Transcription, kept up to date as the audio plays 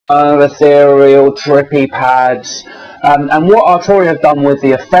ethereal, trippy pads. And what Arturia have done with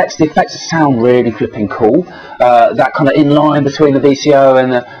the effects sound really flipping cool. That kind of in line between the VCO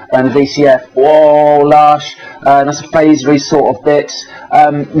and the VCF, whoa, lush, that's a phasery sort of bits.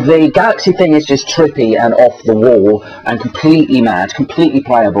 The Galaxy thing is just trippy and off the wall and completely mad, completely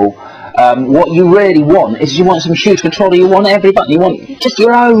playable. What you really want is you want some huge controller, you want every button, you want just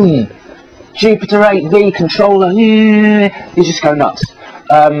your own Jupiter 8V controller, you just go nuts.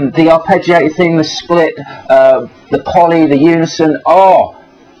 The arpeggiated thing, the split, the poly, the unison,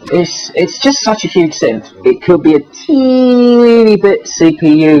 it's just such a huge synth. It could be a teeny bit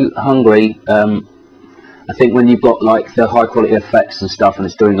CPU hungry. I think when you've got like the high quality effects and stuff and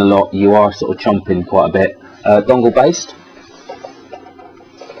it's doing a lot, you are sort of chomping quite a bit. Dongle based,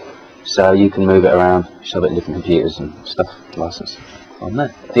 so you can move it around, shove it in different computers and stuff, license on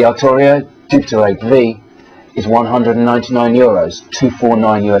there. The Arturia Jupiter 8V is €199,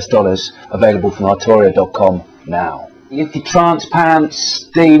 $249 US, available from Arturia.com now. If you trance pants,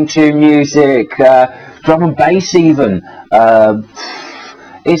 theme tune music, drum and bass even,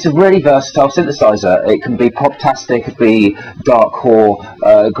 it's a really versatile synthesizer. It can be pop-tastic, it can be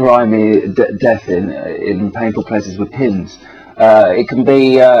darkcore, grimy death in painful places with pins. It can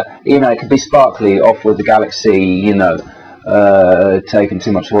be, it can be sparkly, off with the Galaxy, taking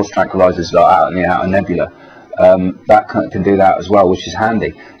too much horse tranquilizers out in the outer nebula. That can do that as well, which is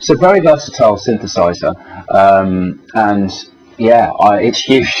handy. So very versatile synthesizer, and yeah, it's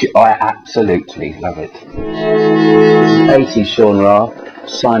huge. I absolutely love it. 80 Sean Ra,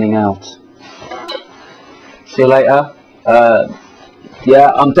 signing out. See you later.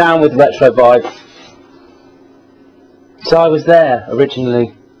 Yeah, I'm down with retro vibe. So I was there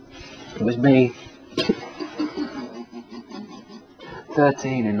originally. It was me.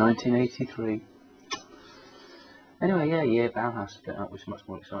 13 in 1983. Anyway, yeah, Bauhaus split up, which is much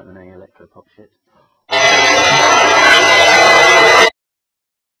more exciting than any electro pop shit.